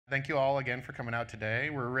Thank you all again for coming out today.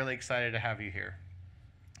 We're really excited to have you here.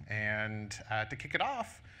 And to kick it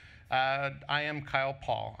off, I am Kyle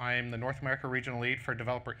Paul. I am the North America Regional Lead for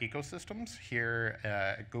Developer Ecosystems here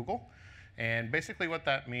at Google. And basically what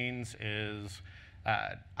that means is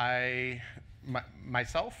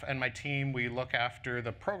myself and my team, we look after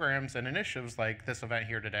the programs and initiatives like this event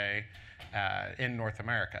here today in North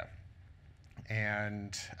America.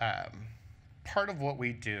 And part of what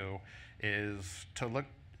we do is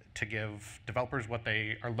to give developers what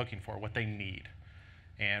they are looking for, what they need.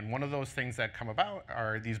 And one of those things that come about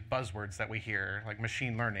are these buzzwords that we hear, like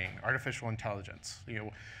machine learning, artificial intelligence.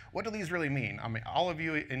 What do these really mean? I mean, all of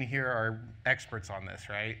you in here are experts on this,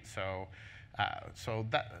 right? So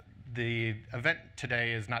the event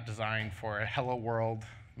today is not designed for a hello world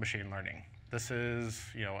machine learning. This is,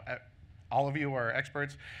 all of you are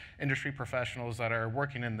experts, industry professionals that are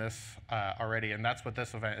working in this already, and that's what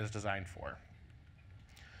this event is designed for.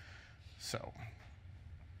 So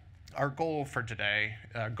our goal for today,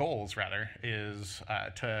 goals rather, is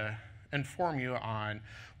to inform you on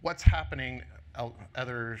what's happening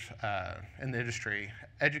others in the industry,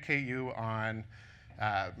 educate you on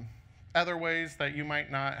other ways that you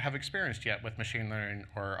might not have experienced yet with machine learning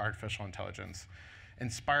or artificial intelligence,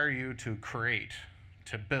 inspire you to create,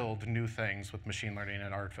 to build new things with machine learning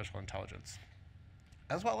and artificial intelligence,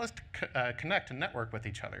 as well as to connect and network with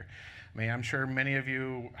each other. I mean, I'm sure many of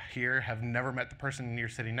you here have never met the person you're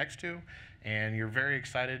sitting next to, and you're very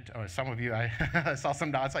excited. Oh, some of you, I saw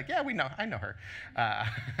some nods like, yeah, I know her.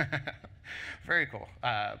 Very cool.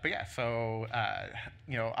 But yeah, so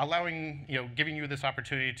giving you this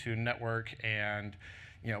opportunity to network and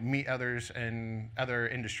meet others in other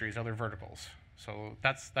industries, other verticals. So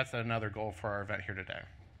that's another goal for our event here today.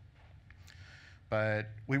 But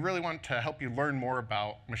we really want to help you learn more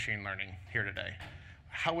about machine learning here today.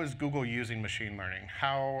 How is Google using machine learning?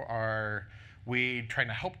 How are we trying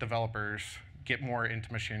to help developers get more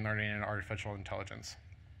into machine learning and artificial intelligence?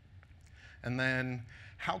 And then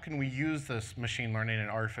how can we use this machine learning and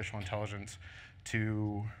artificial intelligence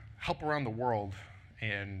to help around the world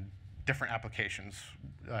in different applications,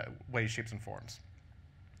 ways, shapes, and forms?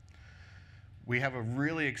 We have a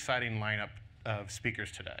really exciting lineup of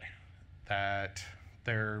speakers today. That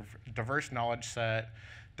their diverse knowledge set,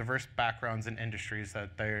 diverse backgrounds and industries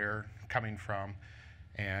that they're coming from.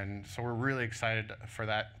 And so we're really excited for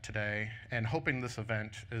that today and hoping this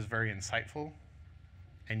event is very insightful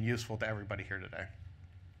and useful to everybody here today.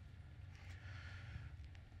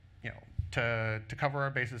 To cover our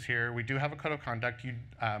bases here, we do have a code of conduct. You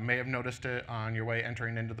may have noticed it on your way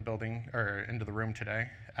entering into the building or into the room today.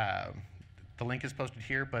 The link is posted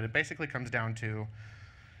here, but it basically comes down to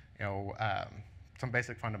some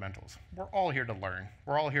basic fundamentals. We're all here to learn.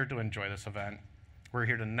 We're all here to enjoy this event. We're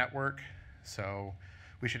here to network, so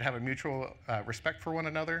we should have a mutual respect for one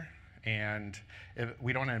another. And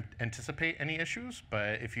we don't anticipate any issues,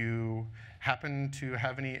 but if you happen to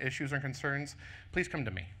have any issues or concerns, please come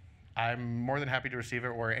to me. I'm more than happy to receive it,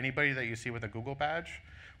 or anybody that you see with a Google badge.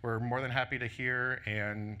 We're more than happy to hear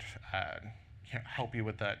and help you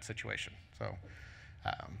with that situation. So,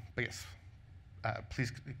 but yes.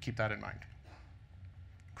 Please keep that in mind.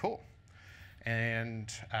 Cool.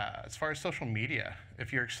 And as far as social media,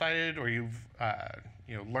 if you're excited or you've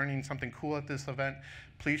learning something cool at this event,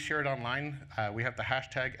 please share it online. We have the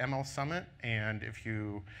hashtag ML Summit, and if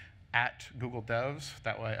you @Google Devs,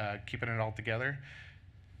 that way keeping it all together.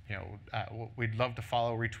 We'd love to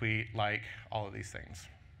follow, retweet, like all of these things.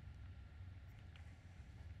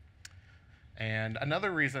 And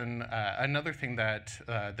another reason, another thing that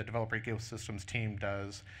the Developer Ecosystems team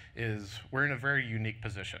does is we're in a very unique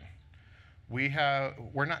position.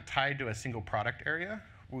 We're not tied to a single product area.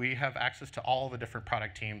 We have access to all the different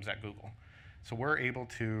product teams at Google. So we're able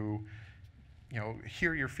to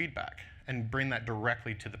hear your feedback and bring that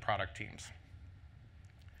directly to the product teams.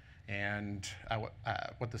 And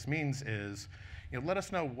what this means is let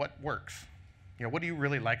us know what works. What do you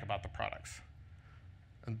really like about the products?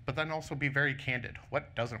 But then also be very candid.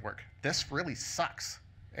 What doesn't work? This really sucks.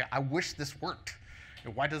 I wish this worked.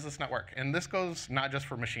 Why does this not work? And this goes not just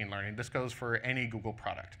for machine learning. This goes for any Google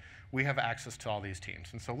product. We have access to all these teams.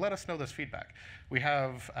 And so let us know this feedback. We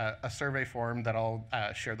have a survey form that I'll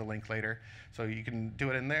share the link later. So you can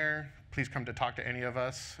do it in there. Please come to talk to any of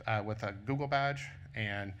us with a Google badge.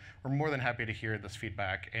 And we're more than happy to hear this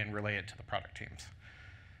feedback and relay it to the product teams.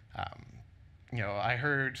 I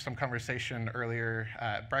heard some conversation earlier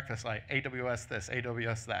at breakfast, like AWS this,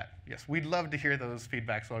 AWS that. Yes, we'd love to hear those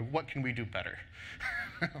feedbacks. So what can we do better?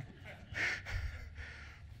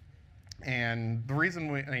 And the reason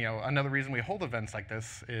another reason we hold events like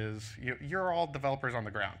this is you're all developers on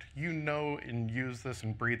the ground. You know and use this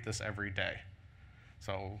and breathe this every day.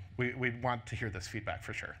 So we want to hear this feedback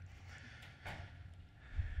for sure.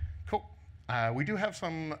 Cool. We do have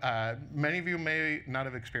some, many of you may not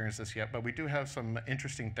have experienced this yet, but we do have some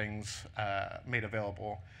interesting things made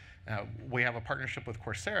available. We have a partnership with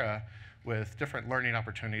Coursera with different learning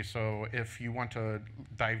opportunities. So if you want to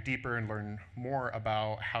dive deeper and learn more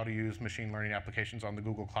about how to use machine learning applications on the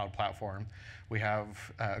Google Cloud Platform, we have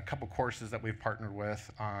a couple courses that we've partnered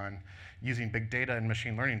with on using big data and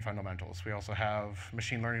machine learning fundamentals. We also have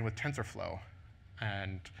machine learning with TensorFlow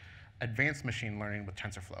and advanced machine learning with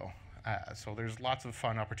TensorFlow. So there's lots of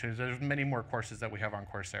fun opportunities. There's many more courses that we have on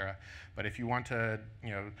Coursera, but if you want to,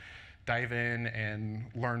 dive in and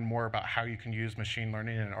learn more about how you can use machine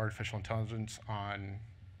learning and artificial intelligence on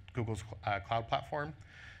Google's cloud platform,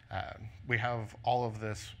 we have all of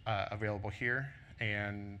this available here,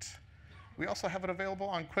 and we also have it available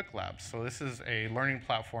on Quick Labs. So this is a learning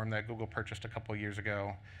platform that Google purchased a couple years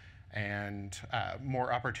ago, and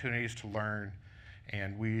more opportunities to learn.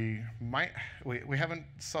 And we haven't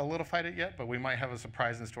solidified it yet, but we might have a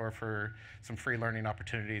surprise in store for some free learning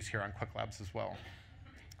opportunities here on Quick Labs as well.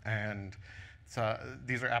 And so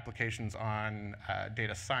these are applications on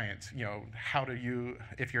data science.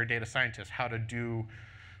 If you're a data scientist, how to do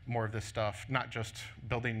more of this stuff, not just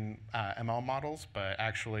building ML models, but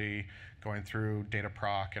actually going through data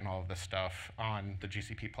proc and all of this stuff on the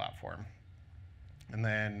GCP platform. And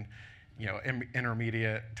then,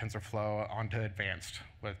 intermediate TensorFlow onto advanced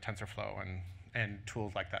with TensorFlow and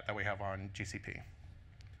tools like that we have on GCP.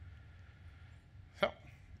 So,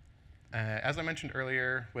 as I mentioned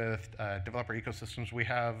earlier, with developer ecosystems, we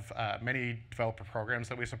have many developer programs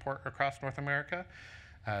that we support across North America.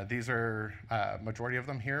 These are majority of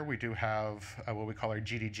them here. We do have what we call our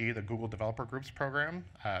GDG, the Google Developer Groups program.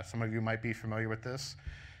 Some of you might be familiar with this.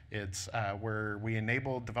 It's where we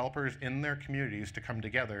enable developers in their communities to come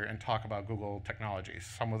together and talk about Google technologies.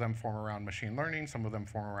 Some of them form around machine learning, some of them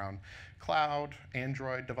form around cloud,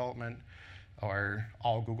 Android development, or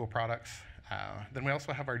all Google products. Then we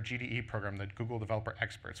also have our GDE program, the Google Developer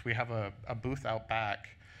Experts. We have a booth out back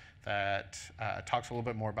that talks a little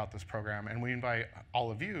bit more about this program, and we invite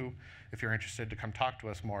all of you, if you're interested, to come talk to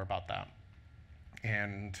us more about that.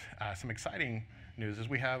 And some exciting news is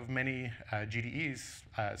we have many GDEs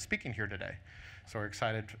speaking here today. So we're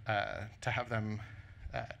excited to have them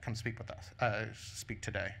come speak with us, speak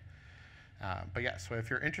today. But yeah, so if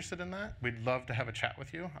you're interested in that, we'd love to have a chat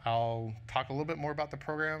with you. I'll talk a little bit more about the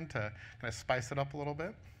program to kind of spice it up a little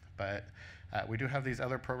bit. But we do have these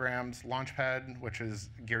other programs, Launchpad, which is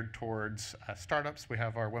geared towards startups. We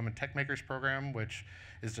have our Women Tech Makers program, which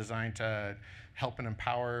is designed to help and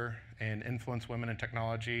empower and influence women in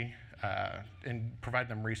technology and provide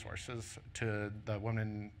them resources to the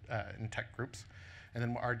women in tech groups. And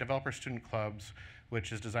then our Developer Student Clubs,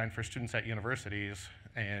 which is designed for students at universities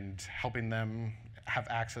and helping them have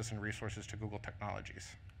access and resources to Google technologies.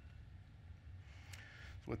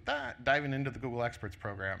 So with that, diving into the Google Experts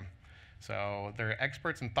program. So they're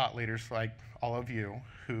experts and thought leaders like all of you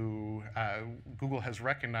who Google has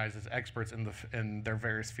recognized as experts in their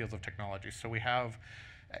various fields of technology. So we have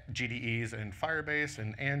GDEs in Firebase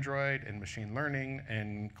and Android and machine learning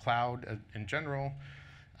and cloud in general.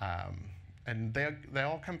 And they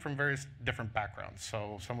all come from various different backgrounds.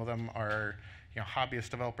 So some of them are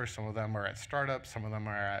hobbyist developers, some of them are at startups, some of them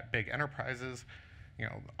are at big enterprises,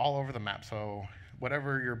 all over the map. So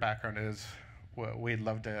whatever your background is, we'd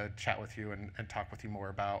love to chat with you and talk with you more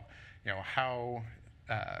about how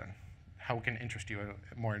we can interest you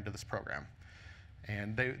more into this program.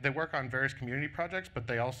 And they work on various community projects, but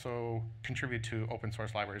they also contribute to open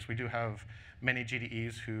source libraries. We do have many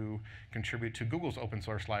GDEs who contribute to Google's open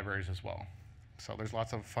source libraries as well. So there's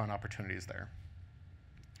lots of fun opportunities there.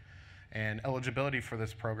 And eligibility for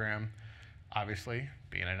this program, obviously,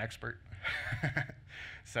 being an expert.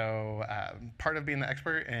 So part of being the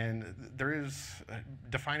expert, and there is,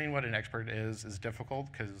 defining what an expert is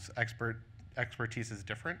difficult because expertise is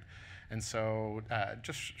different. And so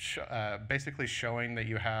basically showing that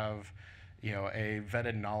you have a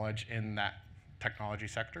vetted knowledge in that technology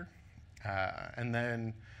sector. And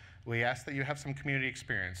then we ask that you have some community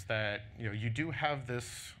experience, that you do have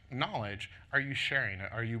this knowledge. Are you sharing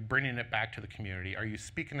it? Are you bringing it back to the community? Are you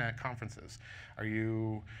speaking at conferences? Are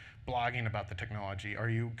you blogging about the technology? Are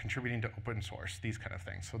you contributing to open source? These kind of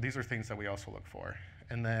things. So these are things that we also look for.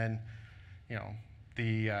 And then,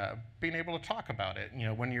 being able to talk about it,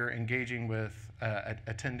 when you're engaging with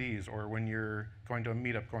attendees or when you're going to a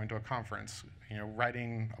meetup, going to a conference,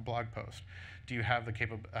 writing a blog post. Do you have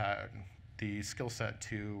the skill set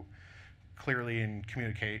to clearly and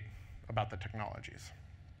communicate about the technologies?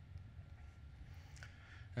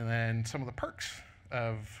 And then some of the perks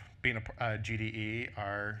of being a GDE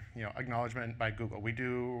are, acknowledgement by Google. We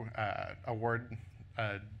do award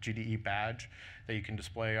a GDE badge that you can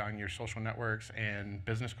display on your social networks and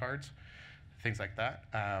business cards, things like that.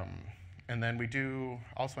 And then we do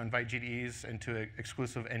also invite GDEs into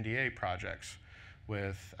exclusive NDA projects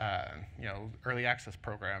with early access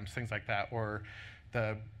programs, things like that. Or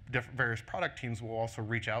the various product teams will also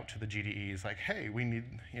reach out to the GDEs like, hey, we need,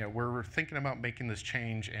 we're thinking about making this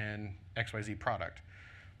change in XYZ product.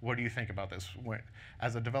 What do you think about this?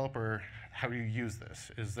 As a developer, how do you use this?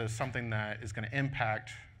 Is this something that is going to impact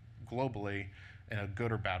globally in a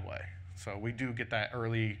good or bad way? So we do get that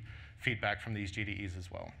early feedback from these GDEs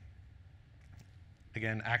as well.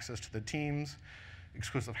 Again, access to the teams,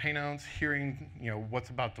 exclusive hangouts, hearing what's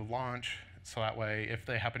about to launch, so that way if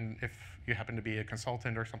you happen to be a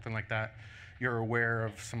consultant or something like that, you're aware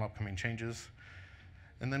of some upcoming changes.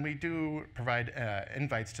 And then we do provide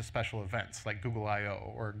invites to special events like Google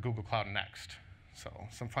I/O or Google Cloud Next. So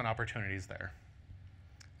some fun opportunities there.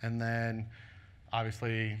 And then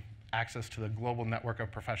obviously access to the global network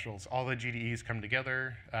of professionals. All the GDEs come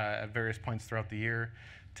together at various points throughout the year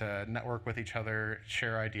to network with each other,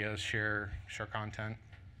 share ideas, share content.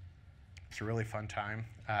 It's a really fun time.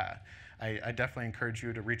 I definitely encourage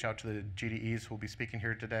you to reach out to the GDEs who will be speaking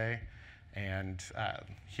here today and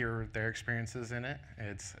hear their experiences in it.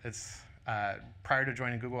 It's prior to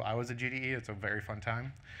joining Google, I was a GDE. It's a very fun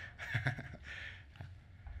time.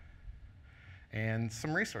 And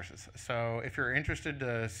some resources. So if you're interested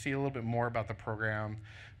to see a little bit more about the program,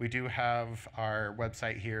 we do have our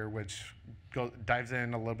website here, which dives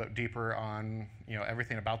in a little bit deeper on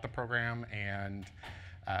everything about the program and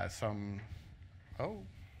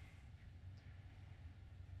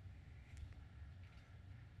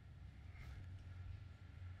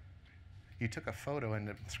You took a photo and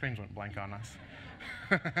the screens went blank on us.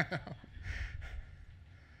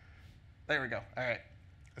 There we go. All right.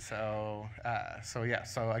 So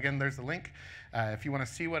again, there's the link. If you want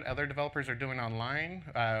to see what other developers are doing online,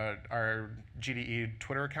 our GDE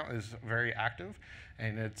Twitter account is very active,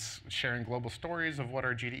 and it's sharing global stories of what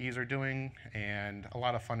our GDEs are doing, and a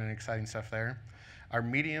lot of fun and exciting stuff there. Our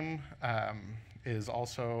Medium is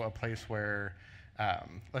also a place where,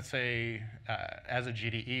 let's say, as a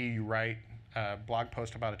GDE, you write a blog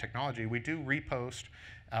post about a technology. We do repost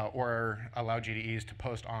or allow GDEs to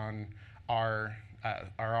post on our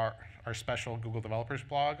special Google Developers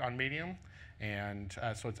blog on Medium, and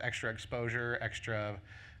so it's extra exposure, extra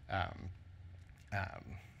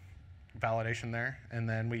validation there. And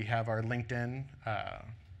then we have our LinkedIn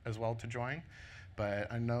as well to join.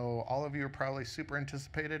 But I know all of you are probably super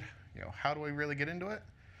anticipated. How do we really get into it?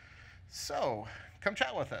 So come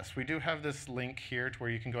chat with us. We do have this link here to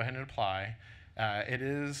where you can go ahead and apply. It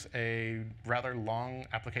is a rather long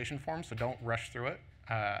application form, so don't rush through it.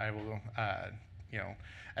 I will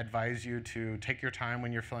advise you to take your time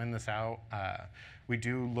when you're filling this out. We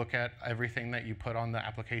do look at everything that you put on the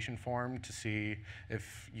application form to see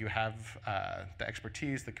if you have the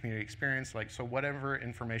expertise, the community experience. So whatever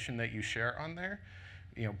information that you share on there,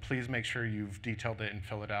 please make sure you've detailed it and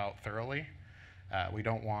fill it out thoroughly. We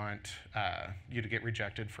don't want you to get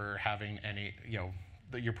rejected for having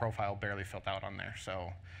your profile barely filled out on there.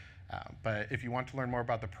 So. But if you want to learn more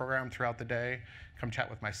about the program throughout the day, come chat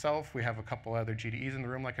with myself. We have a couple other GDEs in the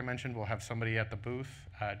room, like I mentioned. We'll have somebody at the booth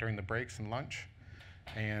during the breaks and lunch.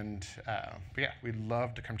 And but yeah, we'd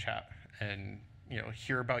love to come chat and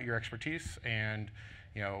hear about your expertise and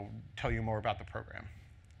tell you more about the program.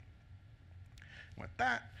 And with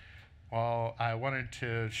that, well, I wanted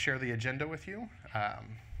to share the agenda with you.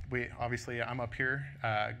 Obviously, I'm up here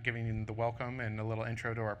giving you the welcome and a little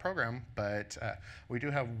intro to our program, but we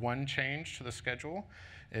do have one change to the schedule.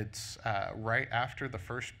 It's right after the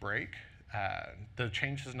first break. The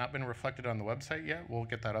change has not been reflected on the website yet. We'll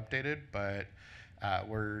get that updated, but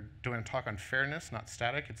we're doing a talk on fairness, not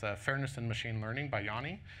static. It's Fairness in Machine Learning by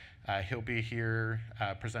Yanni. He'll be here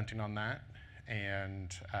presenting on that.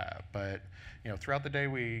 And but throughout the day,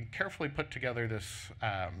 we carefully put together this.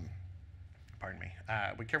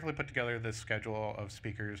 We carefully put together this schedule of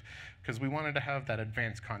speakers because we wanted to have that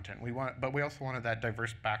advanced content. But we also wanted that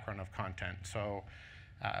diverse background of content. So,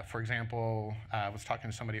 for example, I was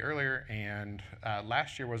talking to somebody earlier, and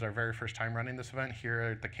last year was our very first time running this event here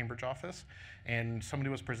at the Cambridge office, and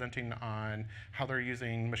somebody was presenting on how they're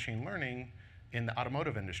using machine learning in the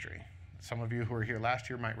automotive industry. Some of you who were here last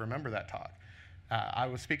year might remember that talk. I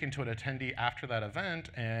was speaking to an attendee after that event,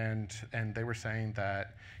 and they were saying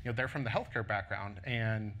that they're from the healthcare background,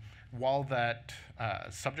 and while that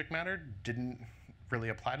subject matter didn't really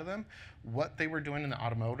apply to them, what they were doing in the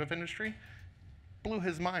automotive industry blew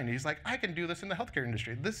his mind. He's like, I can do this in the healthcare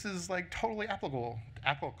industry. This is like totally applicable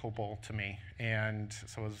to me, and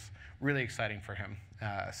so it was really exciting for him.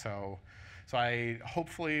 So I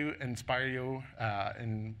hopefully inspire you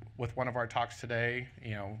with one of our talks today.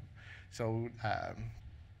 So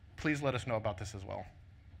please let us know about this as well.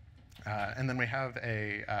 And then we have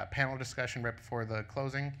a panel discussion right before the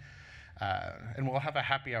closing. And we'll have a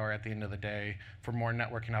happy hour at the end of the day for more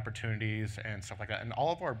networking opportunities and stuff like that. And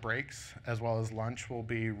all of our breaks, as well as lunch, will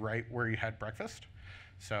be right where you had breakfast.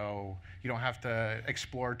 So you don't have to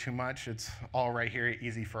explore too much. It's all right here,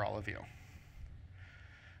 easy for all of you.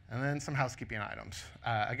 And then some housekeeping items.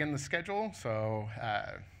 Again, the schedule. So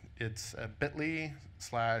it's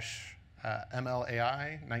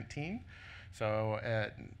bit.ly/MLAI19. So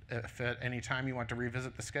if at any time you want to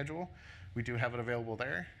revisit the schedule, we do have it available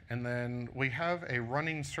there. And then we have a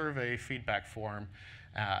running survey feedback form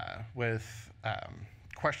with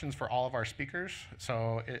questions for all of our speakers.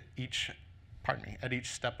 So at each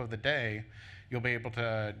step of the day, you'll be able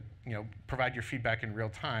to provide your feedback in real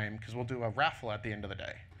time, because we'll do a raffle at the end of the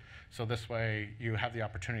day. So this way, you have the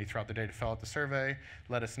opportunity throughout the day to fill out the survey,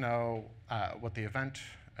 let us know what the event,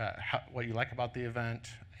 what you like about the event,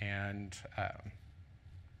 and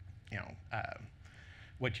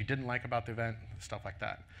what you didn't like about the event, stuff like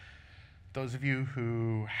that. Those of you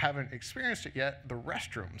who haven't experienced it yet, the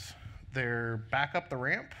restrooms, they're back up the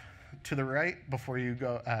ramp to the right before you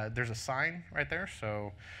go. There's a sign right there,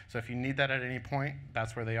 so if you need that at any point,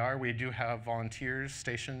 that's where they are. We do have volunteers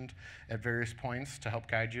stationed at various points to help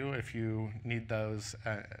guide you if you need those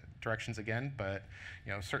directions again, but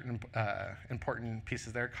certain important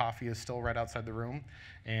pieces there. Coffee is still right outside the room,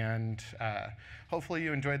 and hopefully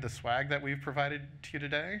you enjoyed the swag that we've provided to you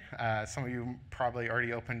today. Some of you probably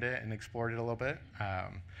already opened it and explored it a little bit.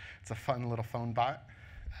 It's a fun little phone bot,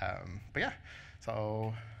 but yeah,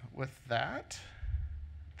 so with that,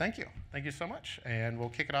 thank you so much, and we'll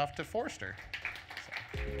kick it off to Forrester.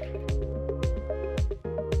 So.